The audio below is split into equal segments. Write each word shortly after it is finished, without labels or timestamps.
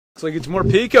Looks like it's more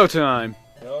Pico time.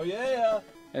 Oh yeah!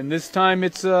 And this time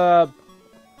it's Pooh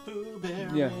Bear.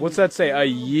 yeah. What's that say? A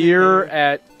year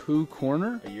at Pooh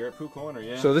Corner. A year at Pooh Corner,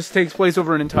 yeah. So this takes place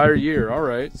over an entire year. All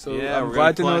right. So Yeah, I'm we're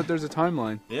glad to gonna know play- that there's a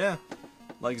timeline. Yeah,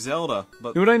 like Zelda,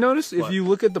 but You know what I noticed? If What? you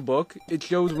look at the book, it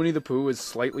shows Winnie the Pooh is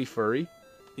slightly furry,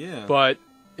 yeah. but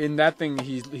in that thing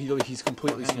he's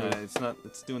completely Hang smooth. on, it's not.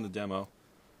 It's doing the demo.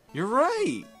 You're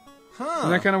right, huh? Isn't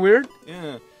that kind of weird?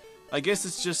 Yeah. I guess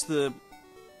it's just the.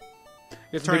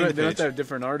 You have to Turning they the don't have page. to have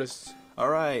different artists. All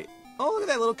right. Oh, look at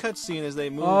that little cutscene as they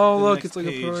move. Oh, to the look, next it's like a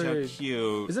page. parade. How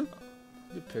cute. Isn't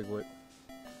Piglet?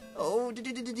 Oh,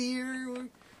 dear.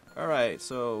 All right,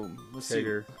 so let's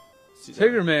Tigger. see.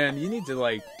 Tigger, man, you need to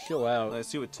like chill out. Let's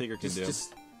see what Tigger can do.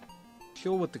 Just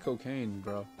chill with the cocaine,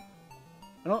 bro.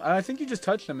 I think you just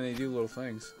touch them and they do little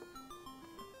things.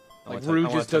 Like Rue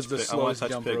just does the slowest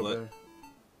jump over there.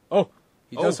 Oh,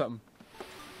 he does something.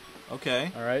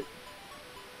 Okay. All right.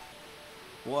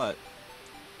 What?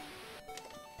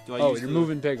 Do I Oh, use you're the...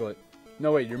 moving Piglet.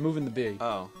 No, wait, you're moving the bee.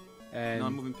 Oh. And No,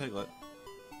 I'm moving Piglet.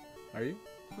 are you?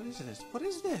 What is this? What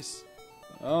is this?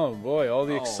 Oh boy, all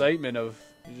the Oh. excitement of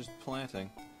You're just planting.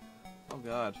 Oh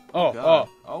God. Oh, God.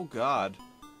 Oh God.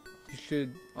 you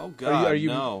should. Oh God. Are you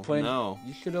no. playing? No.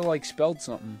 You should have like spelled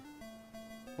something,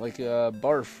 like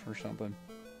barf or something.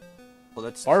 Well,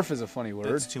 that's Barf is a funny word.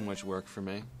 That's too much work for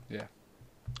me. Yeah.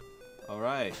 All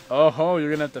right. Oh, you're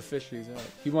gonna have to fish these out.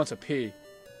 He wants a pee.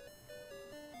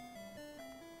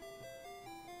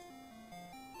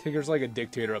 Tigger's like a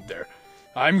dictator up there.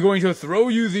 I'm going to throw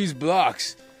you these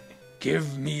blocks.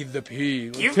 Give me the pee.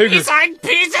 Give Tigger, me sign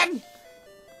peasant!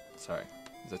 Sorry.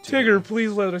 Is that too Tigger, heavy?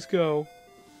 please let us go.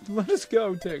 Let us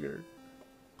go, Tigger.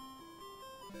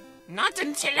 Not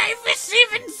until I receive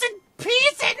some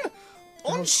peasant!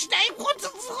 Und schnell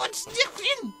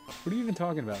runterrutschen! What are you even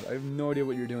talking about? I have no idea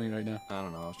what you're doing right now. I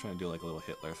don't know. I was trying to do like a little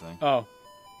Hitler thing. Oh.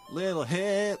 Little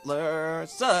Hitler,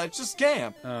 such a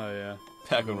scam. Oh, yeah.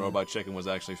 Back when Robot Chicken was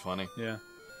actually funny. Yeah.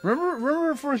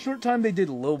 Remember for a short time they did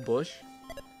Lil Bush?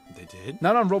 They did?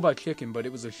 Not on Robot Chicken, but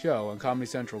it was a show on Comedy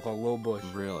Central called Lil Bush.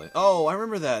 Really? Oh, I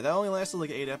remember that. That only lasted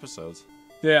like 8 episodes.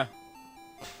 Yeah.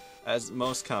 As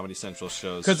most Comedy Central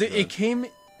shows. Because it should. came,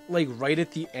 like, right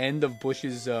at the end of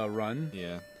Bush's run.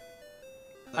 Yeah.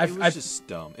 I've- It was just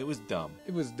dumb. It was dumb.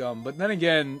 It was dumb. But then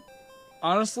again,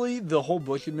 honestly, the whole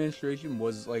Bush administration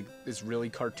was, like, this really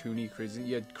cartoony, crazy.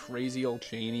 You had crazy old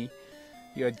Cheney.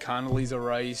 You had Condoleezza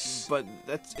Rice. But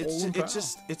that's Colin Powell.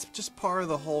 it's just part of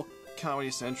the whole Comedy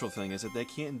Central thing is that they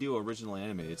can't do original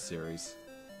animated series.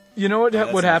 You know what?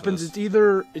 that's What enough happens? of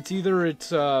It's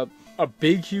either a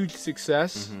big huge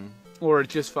success, or it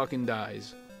just fucking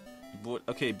dies. But,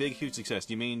 okay, big huge success.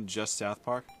 Do you mean just South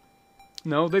Park?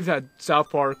 No, they've had South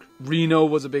Park. Reno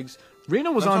was a big.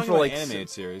 Reno was I'm on talking for about like animated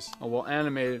series. Oh well,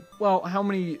 animated. Well, how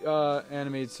many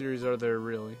animated series are there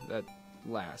really that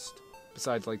last?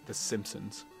 Besides like The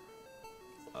Simpsons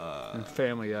and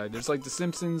Family Guy. There's like The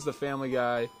Simpsons, The Family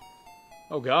Guy.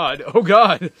 Oh God! Oh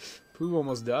God! Pooh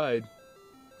almost died.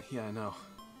 Yeah, I know.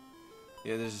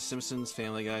 Yeah, there's The Simpsons,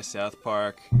 Family Guy, South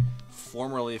Park,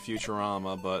 formerly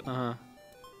Futurama, but I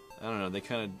don't know. They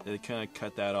kind of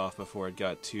cut that off before it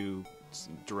got too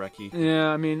drecky. Yeah,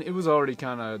 I mean it was already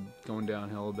kind of going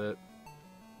downhill a bit.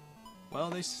 Well,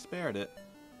 they spared it.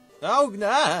 Oh,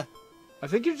 nah. I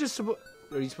think you're just supposed.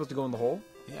 Are you supposed to go in the hole?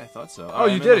 Yeah, I thought so. Oh, I'm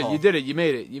you in did the it! hole. You did it! You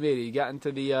made it! You made it! You got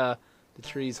into the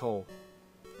tree's hole.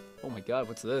 Oh my God!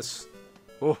 What's this?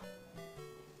 Oh.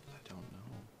 I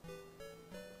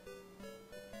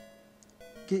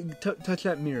don't know. Touch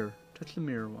that mirror. Touch the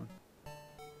mirror one.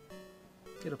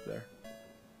 Get up there.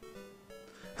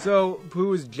 So,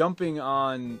 Pooh is jumping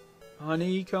on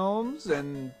honeycombs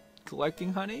and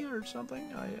collecting honey or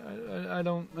something? I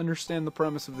don't understand the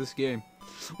premise of this game.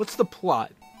 What's the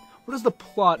plot? What is the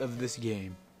plot of this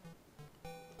game?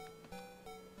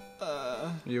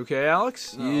 Are you okay,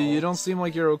 Alex? No. You don't seem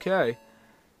like you're okay.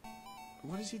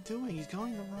 What is he doing? He's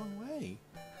going the wrong way.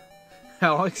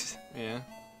 Alex, Yeah.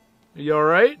 are you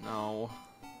alright? No.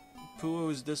 Pooh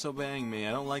is disobeying me.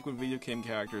 I don't like when video game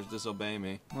characters disobey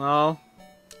me. Well,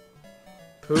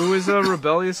 Pooh is a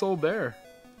rebellious old bear.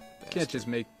 Can't just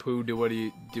make Pooh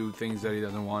do things that he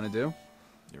doesn't want to do.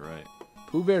 You're right.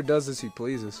 Pooh Bear does as he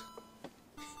pleases.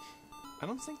 I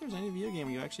don't think there's any video game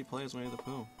you actually play as Winnie the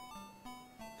Pooh.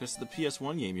 Because the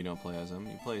PS1 game you don't play as him.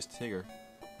 You play as Tigger.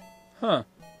 Huh.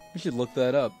 We should look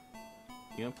that up.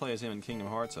 You don't play as him in Kingdom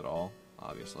Hearts at all,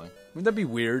 obviously. Wouldn't that be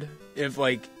weird if,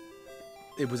 like,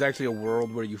 it was actually a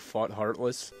world where you fought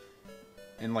Heartless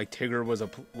and, like, Tigger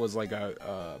was like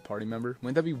a party member?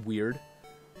 Wouldn't that be weird?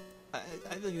 I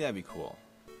think that'd be cool.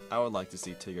 I would like to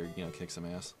see Tigger, kick some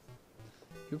ass.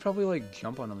 You'd probably like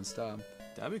jump on them and stop.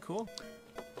 That'd be cool.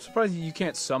 I'm surprised you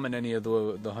can't summon any of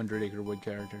the 100 Acre Wood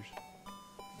characters.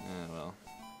 Yeah, well.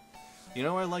 You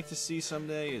know what I'd like to see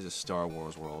someday is a Star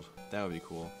Wars world. That would be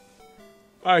cool.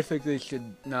 I think they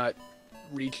should not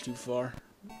reach too far.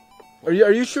 Are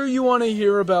you sure you want to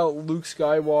hear about Luke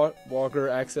Skywalker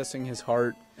accessing his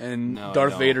heart and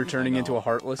Darth Vader turning into a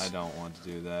Heartless? I don't want to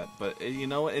do that. But, you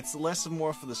know, it's less and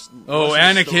more for the... Oh,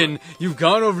 Anakin, you've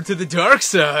gone over to the dark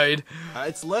side!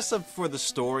 It's less for the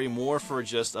story, more for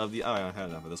just of the... Oh, I had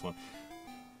enough of this one.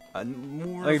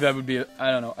 More I think that would be... I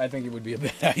don't know. I think it would be a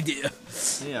bad idea.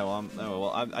 Yeah,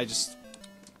 well, I just...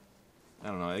 I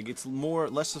don't know. It's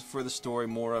less for the story,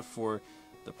 more for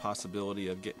the possibility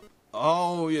of get.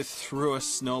 Oh, you threw a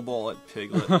snowball at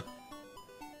Piglet.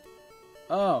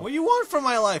 Oh. What do you want from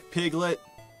my life, Piglet?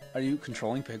 Are you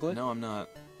controlling Piglet? No, I'm not.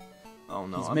 Oh,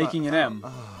 no. He's I'm making not, an M.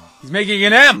 He's making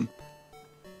an M!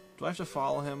 Do I have to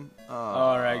follow him?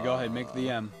 Alright, go ahead. Make the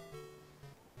M.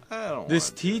 I don't This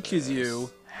wanna do teaches this. you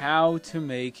how to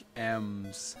make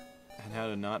M's. And how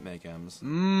to not make M's.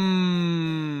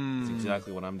 Mmm. That's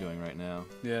exactly what I'm doing right now.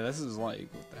 Yeah, this is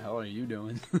like, what the hell are you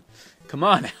doing? Come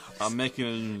on, Alex. I'm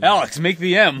making... Alex, make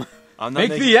the M. I'm not Make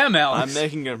making, the M, Alex. I'm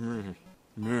making a...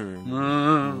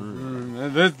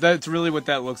 That's really what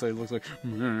that looks like. It looks like...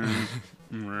 Did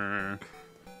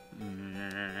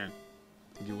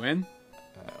you win?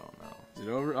 I don't know. Is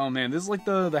it over? Oh, man, this is like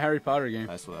the Harry Potter game.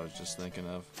 That's what I was just thinking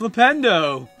of.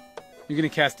 Flipendo! You're gonna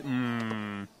cast...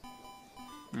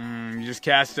 you just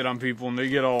cast it on people and they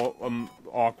get all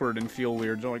awkward and feel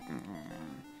weird. They're like...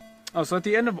 Oh, so at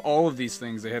the end of all of these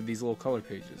things, they have these little color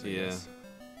pages. I guess.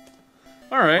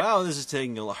 Alright. Wow, this is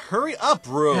taking a... Hurry up,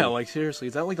 bro! Yeah, like, seriously,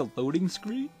 is that like a loading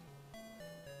screen?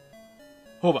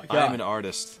 Oh my god. I'm an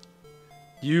artist.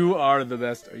 You are the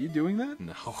best. Are you doing that?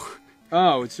 No.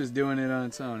 Oh, it's just doing it on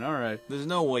its own. Alright. There's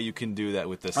no way you can do that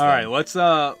with this Alright, thing. let's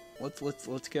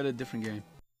get a different game.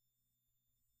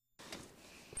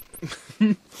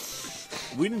 We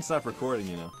didn't stop recording,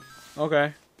 you know.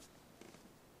 Okay.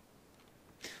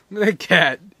 Look at that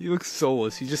cat. He looks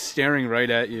soulless. He's just staring right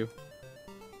at you.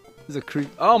 He's a creep.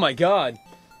 Oh my god.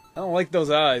 I don't like those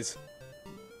eyes.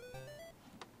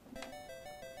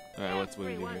 Alright, what do we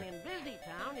do Everyone here? in Busy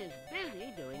Town is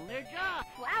busy doing their job.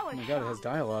 Oh my god, it has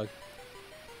dialogue.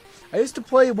 I used to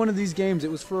play one of these games.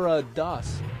 It was for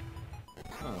DOS.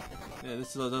 Oh. Yeah,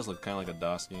 this does look kind of like a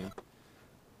DOS game.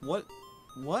 What?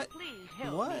 What? Please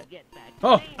help What? me get back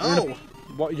Oh, to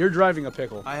Oh! you're driving a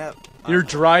pickle. You're I'm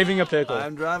driving a pickle.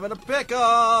 I'm driving a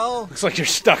pickle! Looks like you're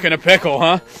stuck in a pickle,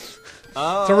 huh?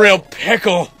 Oh. It's a real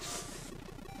pickle.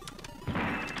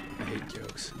 I hate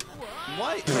jokes.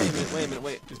 What? Wait a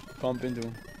minute. Just bump into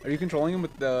him. Are you controlling him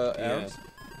with the Yeah. arrows?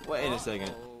 Wait a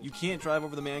second. You can't drive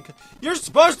over the man. You're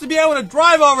supposed to be able to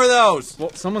drive over those!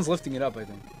 Well, someone's lifting it up, I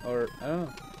think. Or, I don't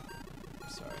know.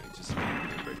 Sorry, just...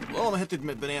 Oh, I'm gonna hit the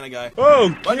banana guy. Oh,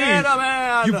 Banana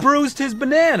man! You bruised his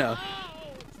banana.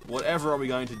 Whatever are we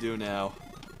going to do now?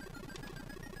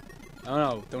 I don't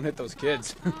know. Don't hit those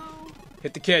kids.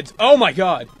 Hit the kids. Oh my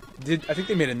god. I think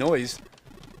they made a noise.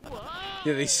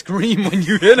 Yeah, they scream when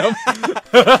you hit them.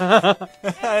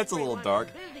 That's a little dark.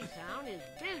 Busy Town is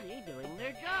busy doing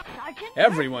their job. Sergeant,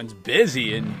 Everyone's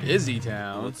busy in Busy Well,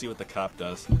 Town. let's see what the cop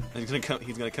does. He's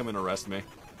gonna come and arrest me.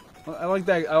 Well, I like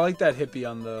that. I like that hippie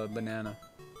on the banana.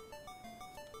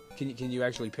 Can you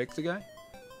actually pick the guy?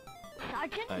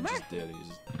 Sergeant I Murphy. just did.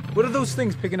 What are those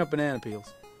things picking up banana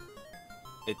peels?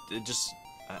 It just.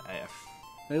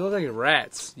 They look like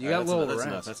rats. You got that's little enough,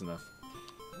 that's rats. enough. That's enough.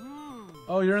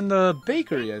 Oh, you're in the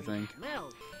bakery, I think.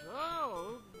 Smells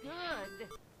so good.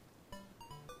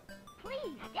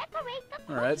 Please decorate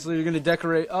the All right, so you're gonna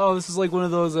decorate. Oh, this is like one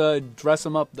of those dress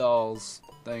 'em up dolls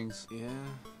things. Yeah.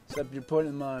 Except you're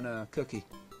putting them on a cookie.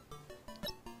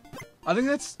 I think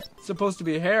that's supposed to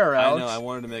be hair, Alex. I know. I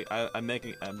wanted to make. I'm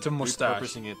making. I'm It's a mustache.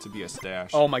 repurposing it to be a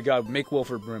stash. Oh my god, make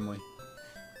Wilford Brimley.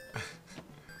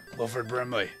 Wilford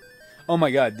Brimley. Oh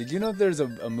my god, did you know there's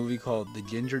a movie called The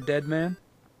Ginger Dead Man?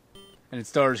 And it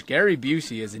stars Gary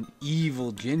Busey as an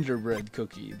evil gingerbread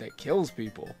cookie that kills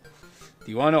people.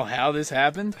 Do you want to know how this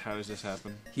happened? How does this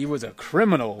happen? He was a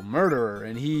criminal murderer,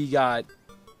 and he got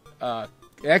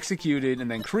executed and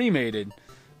then cremated.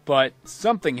 But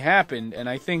something happened, and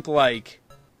I think, like,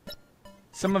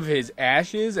 some of his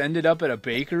ashes ended up at a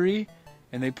bakery,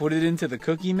 and they put it into the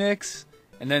cookie mix,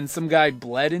 and then some guy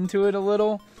bled into it a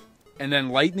little, and then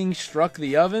lightning struck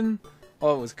the oven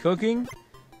while it was cooking,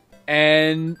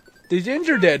 and the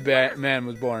Ginger Dead Man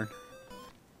was born.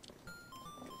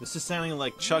 This is sounding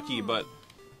like Chucky, but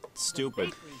stupid.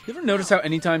 You ever notice how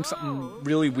anytime something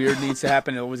really weird needs to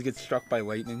happen, it always gets struck by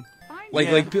lightning?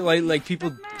 Like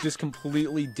people just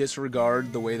completely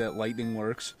disregard the way that lightning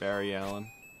works. Barry Allen.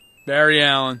 Barry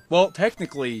Allen. Well,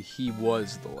 technically, he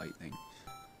was the lightning.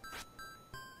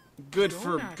 Good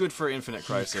for Infinite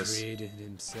Crisis. He created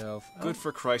himself. Good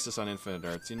for Crisis on Infinite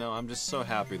Earths. You know, I'm just so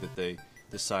happy that they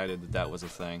decided that was a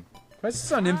thing.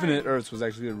 Crisis on Infinite Earths was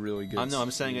actually a really good. No,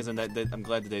 I'm saying isn't that I'm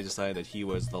glad that they decided that he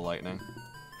was the lightning.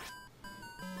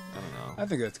 I don't know. I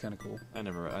think that's kind of cool. I'm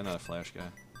not a Flash guy.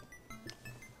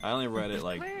 I only read it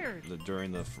like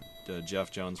during the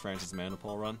Jeff Jones Francis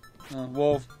Manipul run.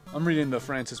 Well, I'm reading the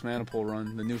Francis Manipul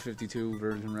run, the new 52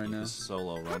 version right now. The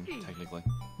solo run, technically.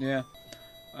 Yeah.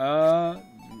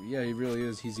 Yeah, he really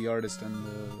is. He's the artist and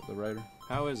the writer.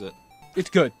 How is it? It's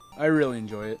good. I really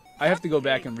enjoy it. I have to go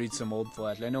back and read some old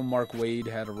Flash. I know Mark Waid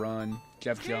had a run.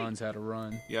 Jeff Johns had a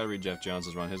run. You gotta read Jeff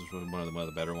Jones' run. His was one of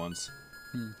the better ones.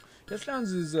 Jeff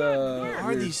Johns is, What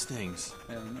are these things?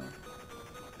 I don't know.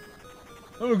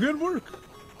 Oh, good work.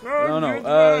 I don't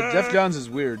know. Jeff Johns is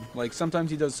weird. Like,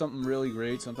 sometimes he does something really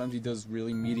great. Sometimes he does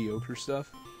really mediocre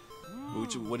stuff.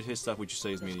 What his stuff would you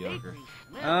say is mediocre?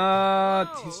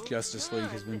 His Justice League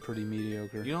has been pretty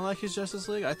mediocre. You don't like his Justice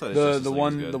League? I thought his Justice League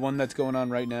was good. The one that's going on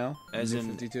right now. As in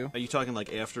 52. Are you talking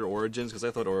like after Origins? Because I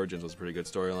thought Origins was a pretty good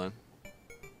storyline.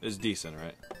 It was decent,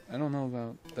 right? I don't know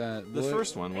about that. The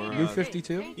first one, where New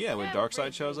 52. Yeah, where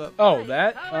Darkseid shows up. Oh,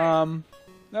 that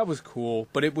was cool,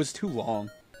 but it was too long.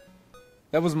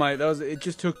 It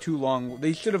just took too long.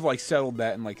 They should have like settled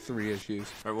that in like 3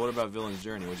 issues. Or what about Villain's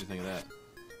Journey? What'd you think of that?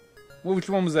 Well, which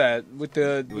one was that? With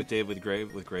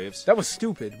Graves? That was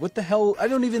stupid. What the hell? I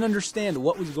don't even understand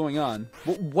what was going on.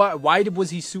 Why was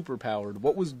he superpowered?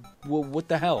 What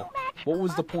the hell? What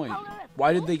was the point?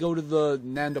 Why did they go to the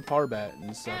Nanda Parbat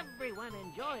and stuff?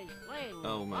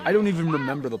 Oh my! I don't even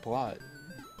remember the plot.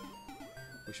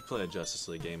 We should play a Justice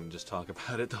League game and just talk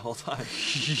about it the whole time.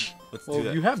 Let's do that.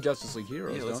 Well, you have Justice League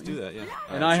Heroes, yeah, let's don't you? do that, yeah.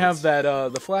 And I have that,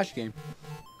 the Flash game.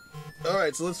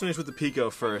 Alright, so let's finish with the Pico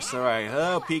first. Alright,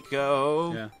 hello,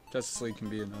 Pico. Yeah, Justice League can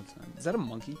be another time. Is that a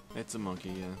monkey? It's a monkey,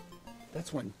 yeah.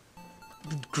 That's one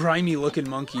grimy-looking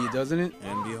monkey, doesn't it?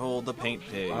 And behold the paint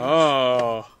page.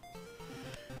 Oh.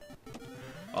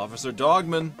 Officer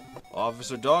Dogman.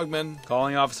 Officer Dogman.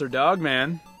 Calling Officer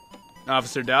Dogman.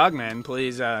 Officer Dogman,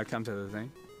 please come to the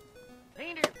thing.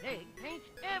 Painter Pig paints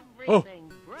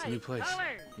everything it's a new place.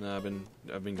 No,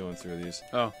 I've been going through these.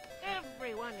 Oh.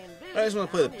 Everyone in this I just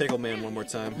want to play the Pickle Man one more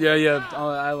time. Yeah.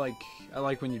 I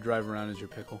like when you drive around as your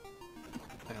pickle.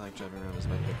 I like driving around as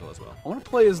my pickle as well. I want to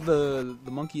play as the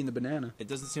monkey and the banana. It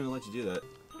doesn't seem to let you do that.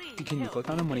 Can you click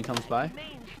on him when he comes by?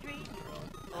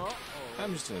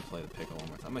 I'm just gonna play the pickle one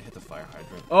more time. I'm gonna hit the fire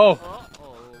hydrant. Oh.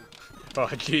 Oh,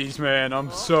 jeez, man,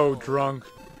 I'm so drunk.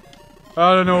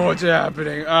 I don't know what's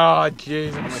happening. Oh,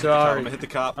 jeez, I'm sorry. I'm gonna hit the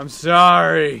cop. I'm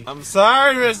sorry. I'm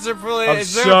sorry, Mr. Police. I'm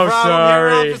Is there so a problem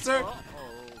sorry. here, officer?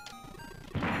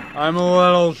 I'm a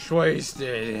little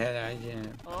wasted.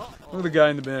 Look at the guy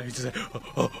in the back. He's just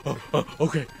like,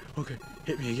 okay,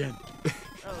 hit me again.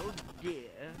 Oh dear.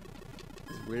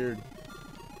 It's weird.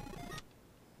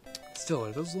 Still,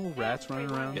 are those little rats running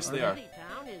around? Yes, they are.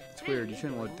 It's weird. You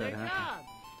shouldn't let that happen.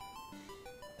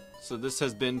 So this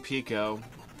has been Pico.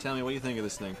 Tell me, what do you think of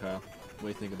this thing, Kyle? What do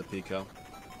you think of the Pico?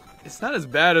 It's not as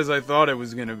bad as I thought it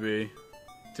was gonna be,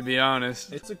 to be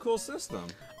honest. It's a cool system.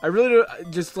 I really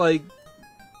don't, just like,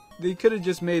 they could have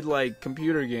just made like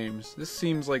computer games. This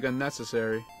seems like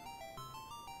unnecessary.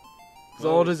 Because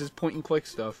all it is point and click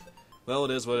stuff. Well,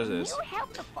 it is what it is.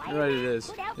 You're right, it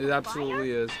is. It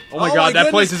absolutely is. Oh my god,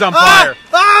 that place is on fire! It's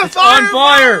fire, on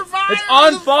fire! fire, It's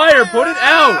on fire! Put it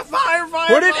out! Fire!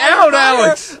 Put it out,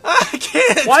 Alex! I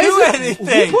can't Why do is it,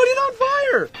 anything! Who put it on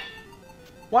fire?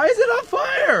 Why is it on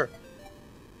fire?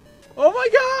 Oh my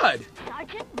god!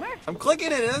 I'm clicking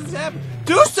it, it doesn't happen.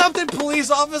 Do something, police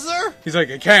officer! He's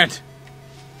like, I can't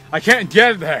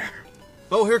get there!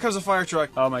 Oh, here comes a fire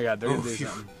truck. Oh my god, they're gonna do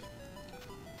something.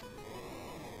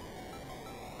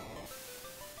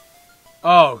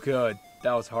 Oh, good.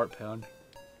 That was heart pound.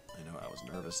 I know, I was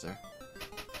nervous there.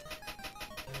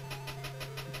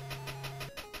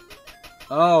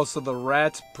 Oh, so the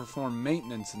rats perform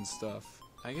maintenance and stuff.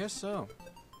 I guess so.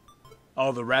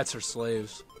 Oh, the rats are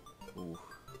slaves. Ooh.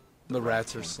 The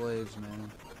rats are slaves,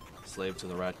 man. Slave to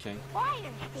the Rat King.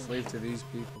 Slave to these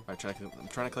people. Alright, I'm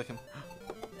trying to click him.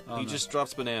 Oh, he no. just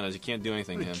drops bananas. You can't do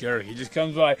anything to him. Jerk. He just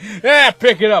comes by. Yeah,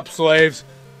 pick it up, slaves.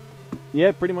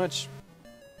 Yeah, pretty much.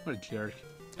 What a jerk.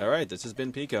 Alright, this has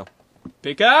been Pico.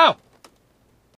 Pico!